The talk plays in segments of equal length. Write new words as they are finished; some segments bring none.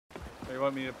You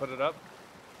want me to put it up?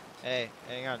 Hey,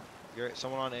 hang on. You're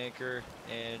someone on anchor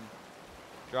and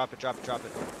drop it.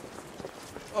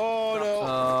 Oh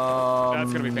no!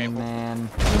 That's gonna be painful. Man.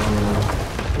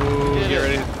 Ooh, get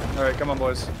ready. All right, come on,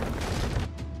 boys.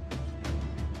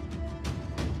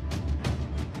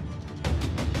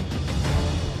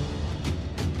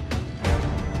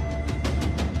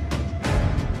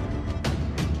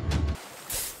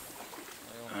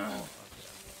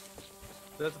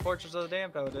 That's the Fortress of the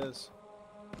Damned. How it is.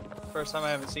 First time I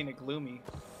haven't seen it gloomy.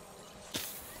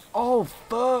 Oh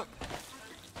fuck!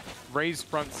 Raised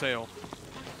front sail.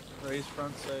 Raised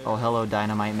front sail. Oh hello,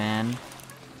 Dynamite Man.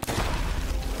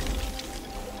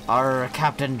 Arr,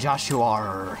 Captain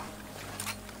Joshua.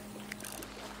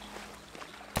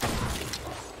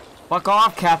 Fuck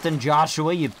off, Captain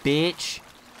Joshua, you bitch.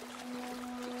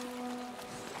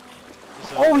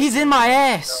 Oh, he's in my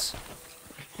ass.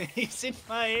 He's in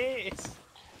my ass.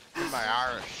 In my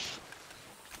arse.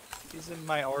 He's in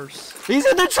my arse. He's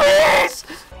in the trees.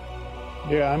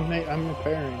 Yeah, I'm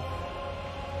repairing.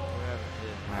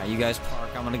 Alright, you guys park.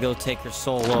 I'm gonna go take her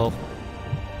solo.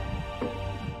 I'm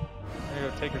gonna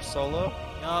go take her solo.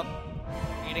 Yup.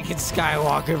 Anakin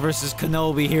Skywalker versus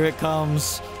Kenobi. Here it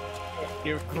comes.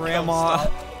 Here Grandma.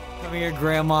 Come here,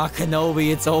 Grandma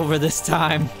Kenobi. It's over this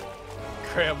time.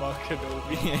 Grandma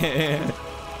Kenobi. Yeah.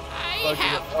 I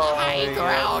have high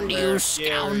ground, you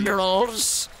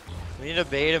scoundrels. We need to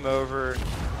bait him over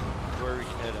where we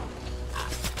can hit him.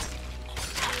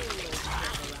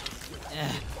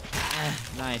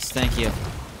 Nice, thank you. I'm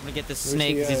gonna get this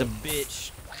snake because he's a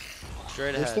bitch.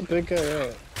 Straight Where's ahead. the big guy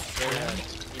at? Straight ahead.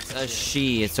 It's a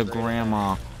she. It's a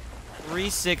grandma.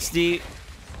 360.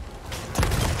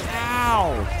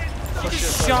 Ow! She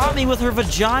just shot me with her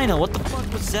vagina. What the fuck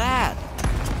was that?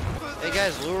 Hey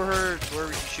guys, lure her to where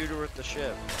we can shoot her with the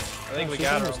ship. I think we She's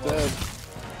got her. almost dead.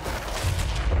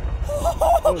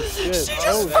 Oh, Oh shit! she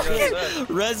just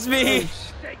fucking res me.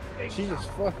 She just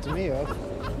fucked me up.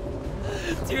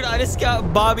 Dude, I just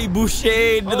got Bobby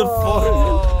Boucher into the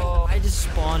phone. I just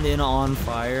spawned in on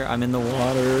fire. I'm in the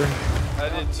water. I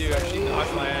did too. Actually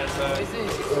knocked my ass out.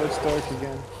 Oh, it's dark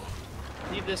again.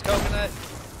 Eat this coconut.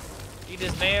 Eat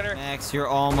this nanner. Max, you're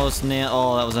almost nailed.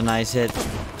 Oh, that was a nice hit.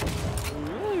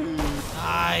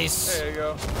 Nice. There you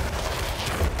go.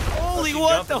 Holy,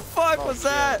 what the fuck was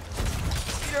that?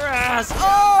 Eat her ass.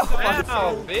 Oh!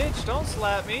 Ow, bitch. Don't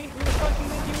slap me. Who the fuck do you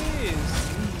think you is?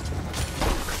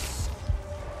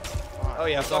 Oh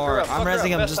yeah, fuck her up. I'm rezzing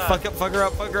him. Just fuck her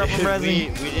up. I'm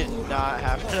rezzing. We did not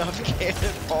have enough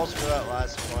cannonballs for that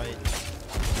last fight.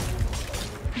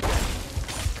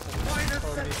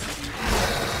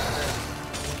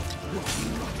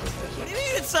 What do you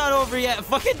mean it's not over yet?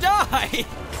 Fucking die!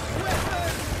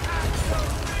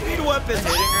 We need weapons.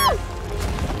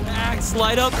 Max,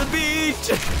 light up the beach!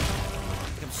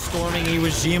 I'm storming Iwo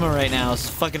Jima right now. It's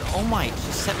fucking. Oh my!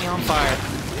 She set me on fire.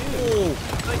 Oh.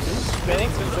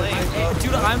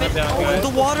 Dude, I'm in. Oh, the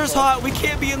water's hot. We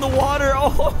can't be in the water.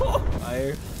 Oh.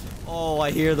 Fire. Oh,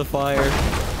 I hear the fire.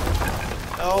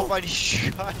 Oh my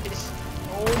guys.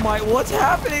 Oh my! What's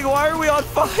happening? Why are we on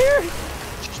fire?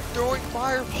 Just throwing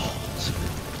fireballs.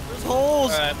 There's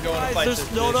holes. Alright, I'm going to Guys, fight there's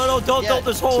this no, bitch. no, no! Don't!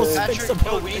 There's holes. Patrick, Fix the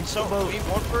no, boat. we need Fix the boat. we need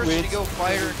one person to go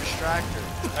fight her and distract her.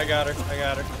 I got her. Don't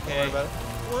worry about it.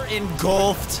 We're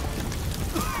engulfed.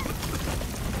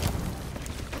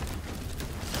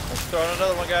 Let's throw in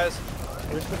another one, guys.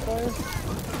 Where's the fire?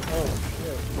 Oh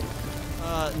shit.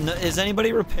 No, is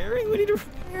anybody repairing? We need to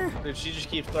repair. Dude, she just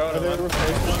keeps throwing Are there them.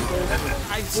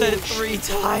 replacements? I've said it 3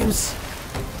 times.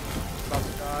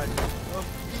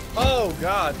 Oh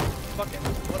god. Fucking,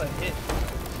 what a hit.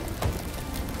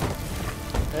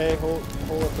 Hey, hold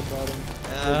at the bottom.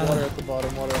 There's water at the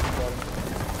bottom. Water at the bottom.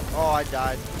 Oh, I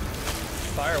died.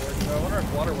 Fireworks. I wonder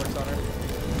if water works on her.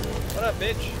 What up,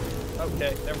 bitch?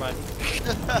 Okay, never mind.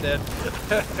 I'm dead.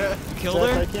 You killed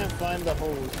Seth, I her? can't find the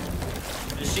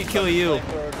hose. Did she kill you?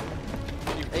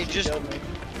 Hey, She just killed me.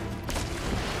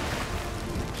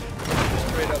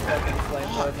 Straight up fucking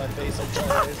flamethrower in my face. I'm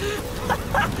sorry.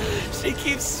 She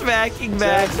keeps smacking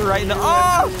Max right now.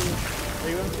 Oh! Are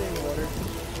you emptying water?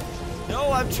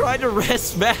 No, I'm trying to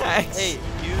rest Max. hey,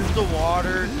 use the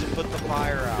water to put the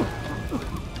fire out.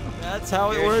 That's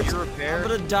how it Here, works. you repair? I'm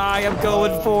gonna die. I'm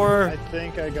going for her. I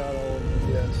think I got all of them,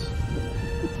 yes.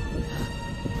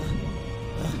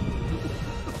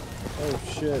 Oh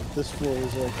shit, this floor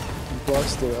is like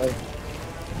busted.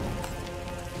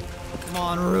 Come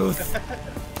on, Ruth.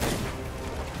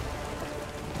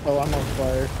 Oh, I'm on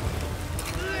fire.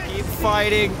 Keep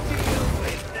fighting.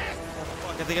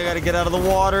 Fuck, I think I gotta get out of the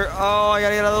water. Oh, I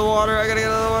gotta get out of the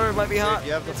water. It might be hot.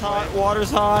 you have the It's hot. flame?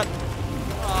 Water's hot.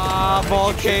 Ah,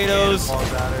 volcanoes.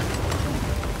 Cannonballs at her.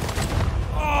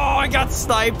 Oh, I got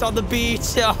sniped on the beach.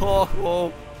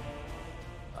 Oh.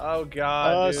 Oh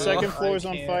god, dude. Second floor's I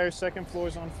on can't. fire. Second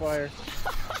floor's on fire.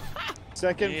 You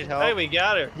Second. need help? Hey, we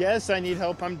got her. Yes, I need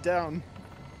help. I'm down.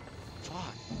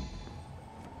 Fuck.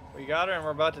 We got her and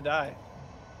we're about to die.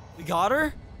 We got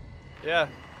her? Yeah.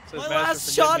 Says, My "Master, last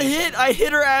forgive shot me." hit. I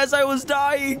hit her as I was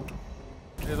dying.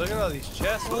 Dude, look at all these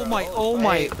chests. Oh bro. my, Holy oh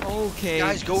my. fuck. Okay.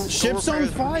 Guys, go. Ship's go on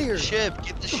repair fire. the ship.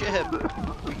 Get the ship.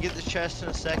 We can get the chest in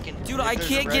a second. Dude, If I there's a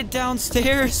can't red- get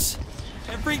downstairs.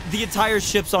 The entire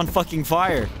ship's on fucking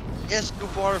fire. Yes,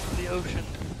 scoop water from the ocean.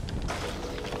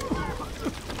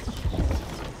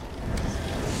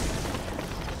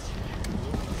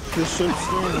 The ship's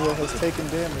steering wheel has taken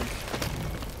damage.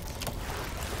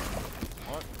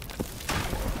 What?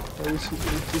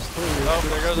 Oh,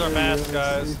 there goes our mask,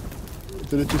 guys.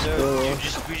 Did it just Dude, blow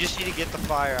off? we just need to get the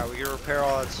fire out. We can repair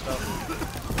all that stuff.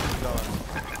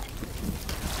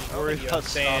 We're just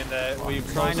saying that we've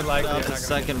Trying to most likely put out are the not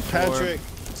gonna second floor. Patrick,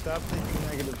 stop thinking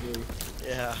negatively.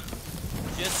 Yeah.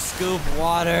 Just scoop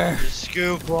water. Just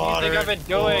scoop What water. do you think I've been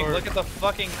doing? Pour. Look at the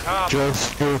fucking cop.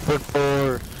 Just scoop it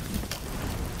for.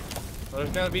 Well,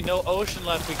 there's gonna be no ocean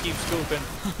left. We keep scooping.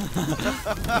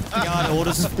 God, we'll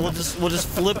just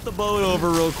flip the boat over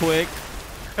real quick.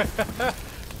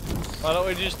 Why don't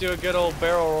we just do a good old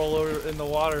barrel roll over in the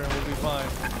water and we'll be fine?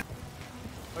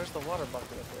 Where's the water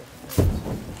bucket up there?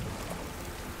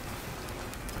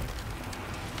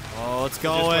 Oh, it's just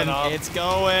going. went off. It's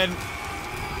going.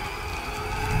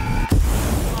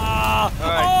 Ah!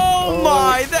 Alright. Oh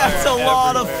my, that's a Fire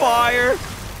lot of everywhere.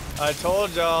 fire. I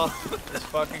told y'all. It's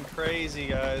fucking crazy,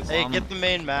 guys. Hey, get the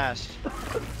main mast.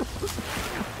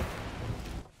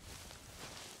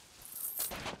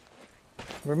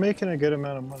 We're making a good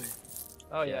amount of money.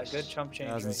 Oh yeah, good chump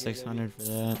change. right here, 1,600 for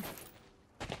that.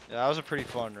 Yeah, that was a pretty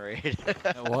fun raid. That baby.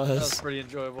 That was was. pretty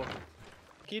enjoyable.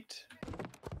 Keep.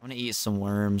 I'm gonna eat some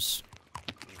worms.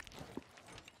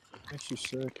 Makes you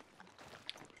sick.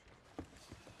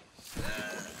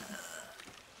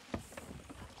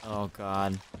 Oh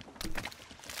god.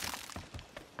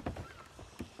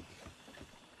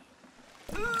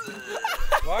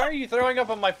 Why are you throwing up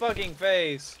on my fucking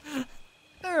face?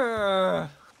 You know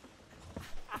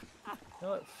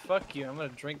what? Fuck you. I'm gonna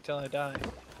drink till I die.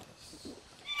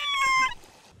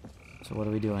 So what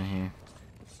are we doing here?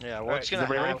 Yeah, Alright, what's gonna is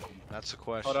everybody happen? That's the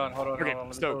question. Hold on. Okay, Let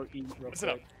me stop. go eat real Listen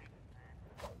up. quick.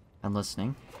 I'm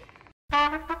listening.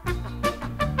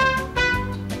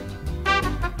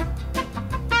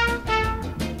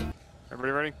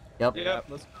 Everybody ready? Yep. Yeah,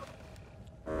 let's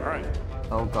All right.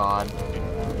 Oh god.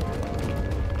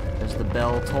 There's the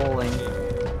bell tolling.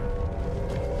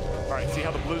 All right. See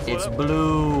how the blue's lit It's up?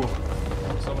 blue.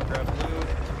 someone grab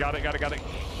blue. Got it.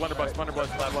 Blunderbuss. Get the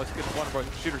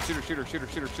blunderbuss. Shooter. Get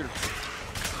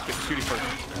the shooting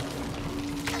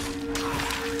first.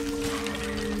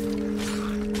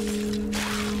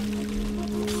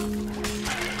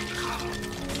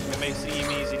 It may seem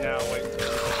easy now. Wait until.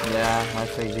 Yeah, I When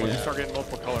figured. you start getting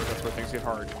multiple colors, that's where things get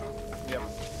hard. Yep.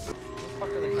 Where the fuck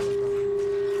are they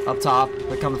coming Up top.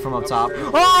 They're coming from up top.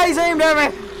 Oh, he's aimed at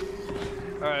me!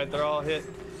 from? Alright, they're all hit.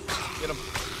 Get them.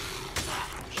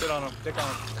 Shit on them. Dick on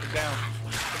them. Get down.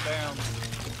 Get down.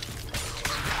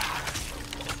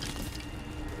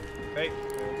 Okay,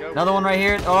 there we go. Another one right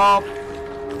here. Oh!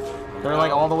 They're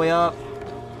like all the way up.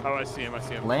 Oh, I see him.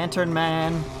 Lantern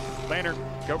man. Lantern,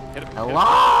 go. Hit him.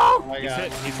 Hello? He's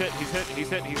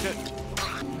hit.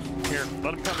 Here,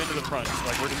 let him come into the front.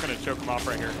 Like, we're just gonna choke him off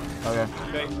right here. Okay.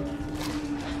 Okay.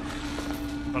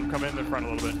 Let him come in the front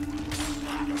a little bit.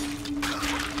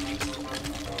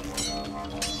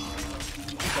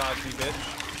 Dodge me,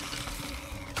 bitch.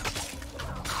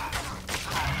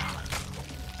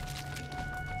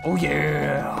 Oh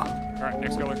yeah! All right,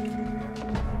 next color.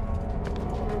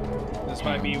 This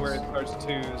might be where it starts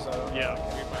two, so. Yeah,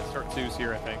 we might start twos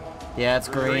here, I think. Yeah, it's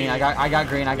green. I got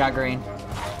green.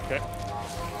 Okay.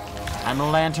 I'm a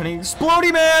lantern.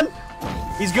 Explodey man!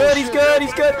 He's good.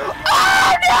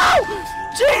 Oh no!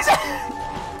 Jesus!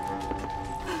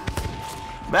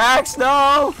 Max,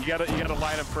 no! You gotta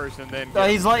line him first, and then. No,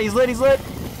 he's lit. You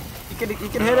can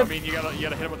hit I him. mean, you gotta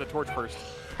hit him with the torch first.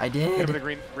 I Hit him with did. the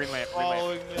green lamp.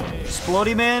 Following me.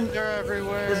 Explodey man. They're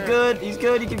everywhere. He's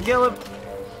good. You can kill him.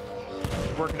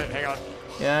 Working it. Hang on.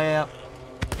 Yeah.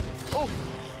 Oh!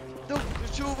 No,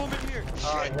 there's two of them in here.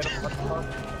 Alright, Shit. hit him. What the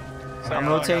fuck? Sorry, I'm I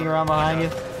rotating got around behind you.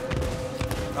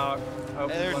 Oh,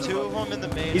 And there are two of them in the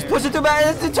main. He's area. pushing through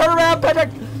back. Turn around, Patrick.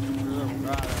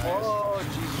 Oh,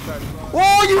 Jesus Christ.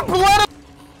 Oh, you blood him.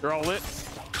 They're all lit.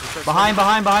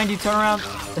 Behind you. Turn around.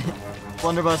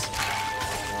 Blunderbuss.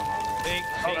 Pink,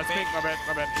 Oh, That's pink. My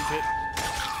bad. He's hit.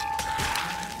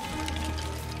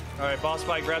 All right, boss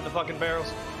fight. Grab the fucking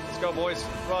barrels. Let's go, boys.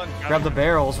 Run. Grab the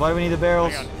barrels. Why do we need the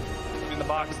barrels? Hang on. In the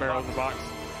box. Barrels in the box.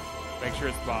 Make sure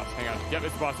it's the boss. Hang on. Yep,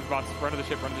 it's the boss. It's the boss. Run to the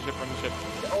ship.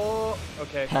 Oh,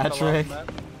 okay. Patrick.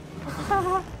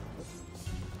 I'm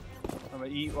gonna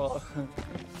eat while.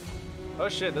 Oh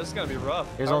shit, this is gonna be rough.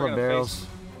 Here's How all are the we gonna barrels.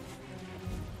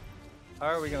 How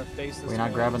are we gonna face this? We're not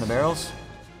man? grabbing the barrels?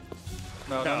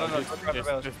 No. Just Grab the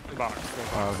barrels. the box.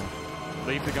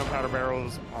 Leave the gunpowder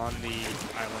barrels on the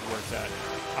island where it's at.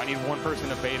 I need one person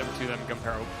to bait them to them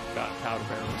gunpowder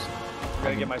barrels. I'm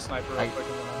gonna get my sniper real quick.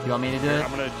 You want me to do it?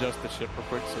 I'm gonna adjust the ship real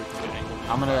quick so we can get angled.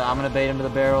 I'm gonna bait him to the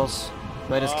barrels.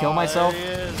 Do I just kill myself?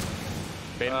 There he is.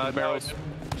 Bait them to the barrels.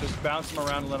 Just bounce him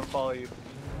around and let him follow you.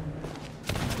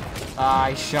 Ah,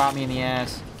 he shot me in the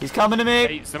ass. He's coming to me.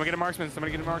 Hey, somebody get a marksman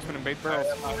and bait the barrels.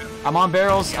 I'm on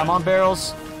barrels. I'm on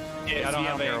barrels. Yeah, I don't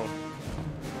have barrel. aim.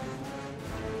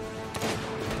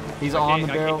 He's on the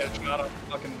barrel. I can't get a shot on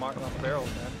fucking mark on the barrels,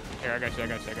 man. Here, I got you.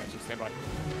 Stand by.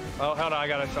 Oh, hold on, I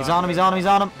got a shot. He's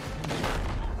on him.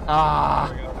 Ah,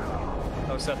 There we go.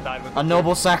 Oh, Seth died with a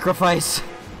noble sacrifice.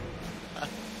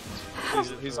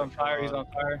 He's on fire.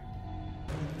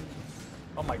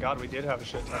 Oh my god, we did have a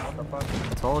shit ton. What the fuck?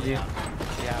 I told you.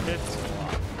 Yeah, Hits.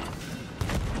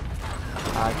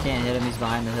 I can't hit him. He's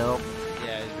behind the hill.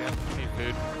 yeah, he's behind. Need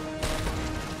food.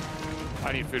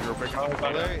 I need food real quick. Oh,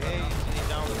 Hey, he's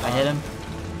down the I hit him.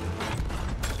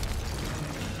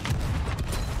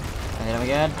 I hit him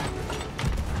again.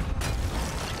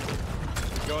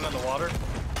 Going in the water.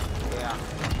 Yeah.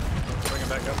 Bring him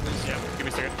back up, please. Yeah, give me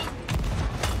a second.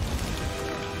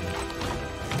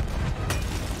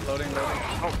 Loading.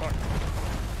 Oh, fuck.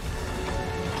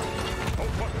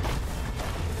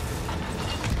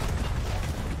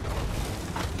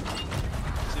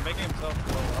 Is he making himself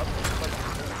blow up?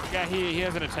 Yeah, he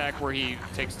has an attack where he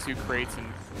takes 2 crates and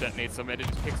detonates them, and it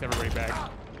just kicks everybody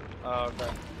back. Oh, okay.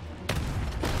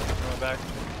 Going back.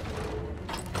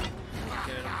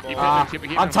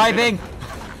 I'm typing.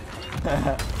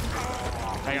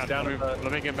 Hang on, down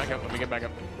let me get back up.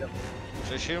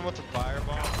 Should I shoot him with the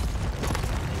fireball?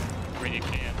 I mean, you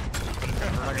can. But it's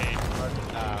gonna hurt me. Okay.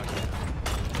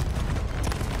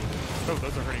 Oh,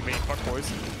 those are hurting me. Fuck,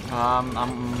 boys. I'm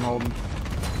holding.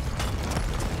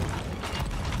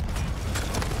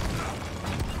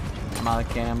 I'm out of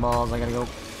cannonballs. I gotta go.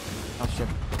 Oh shit.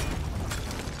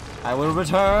 I will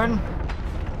return.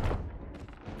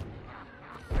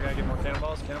 I gotta get more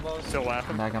cannonballs. Still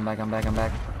laughing. I'm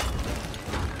back.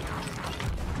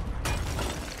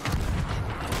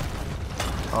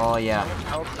 Oh yeah.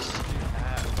 Help this dude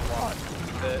have a lot.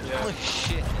 Yeah. Holy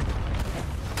shit.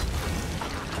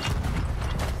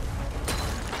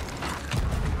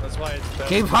 That's why it's best.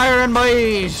 Keep firing,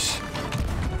 boys.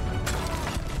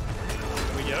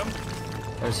 Did we get him?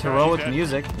 There's he's heroic dead.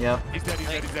 music. Yep. He's dead.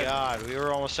 Thank God, we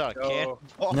were almost out of No.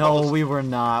 cannonballs. No, we were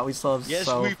not. We still have Yes,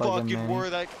 so we fucking many. were.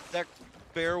 That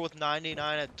bear with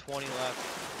 99 at 20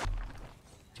 left.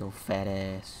 Your fat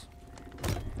ass.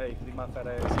 Hey, leave my fat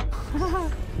ass.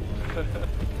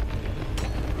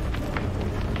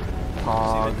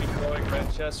 Hog. See the glowing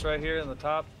red chests right here in the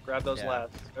top? Grab those Yeah.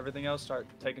 last. Everything else, start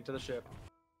taking to the ship.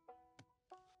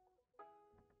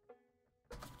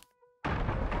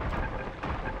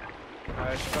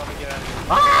 Alright, I should probably get out of here.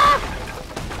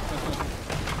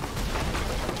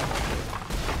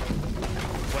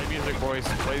 Play music, boys.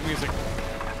 Play music.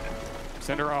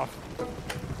 Send her off.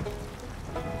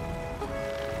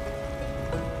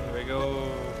 Here we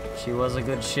go. She was a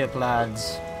good ship,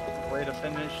 lads. Way to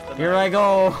finish the Here night. I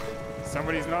go.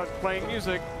 Somebody's not playing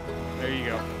music. There you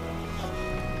go.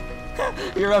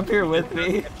 You're up here with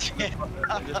me.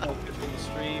 I just opened the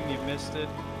stream, you missed it.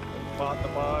 You fought the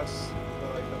boss for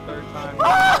like the 3rd time.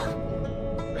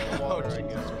 Oh,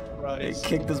 Jesus It Christ.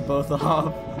 kicked us both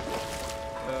off.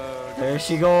 Oh, There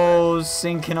she goes,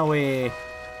 sinking away.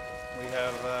 we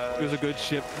have, It was a good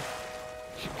ship.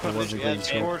 It was a We had good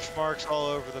ship. scorch marks all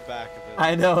over the back of it.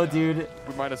 I know, dude.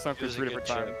 We might have sunk her It was a 3 good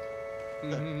different ship.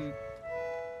 times. Mhm.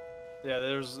 Yeah,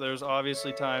 there's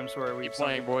obviously times where we've Keep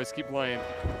playing, boys. Keep playing.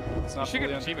 It's You not should get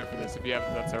fully an achievement for this if you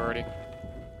haven't done so already.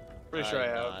 Pretty sure I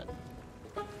have.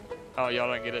 not. Oh,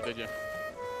 y'all didn't get it, did you?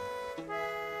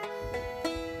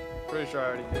 Pretty sure I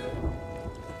already did it.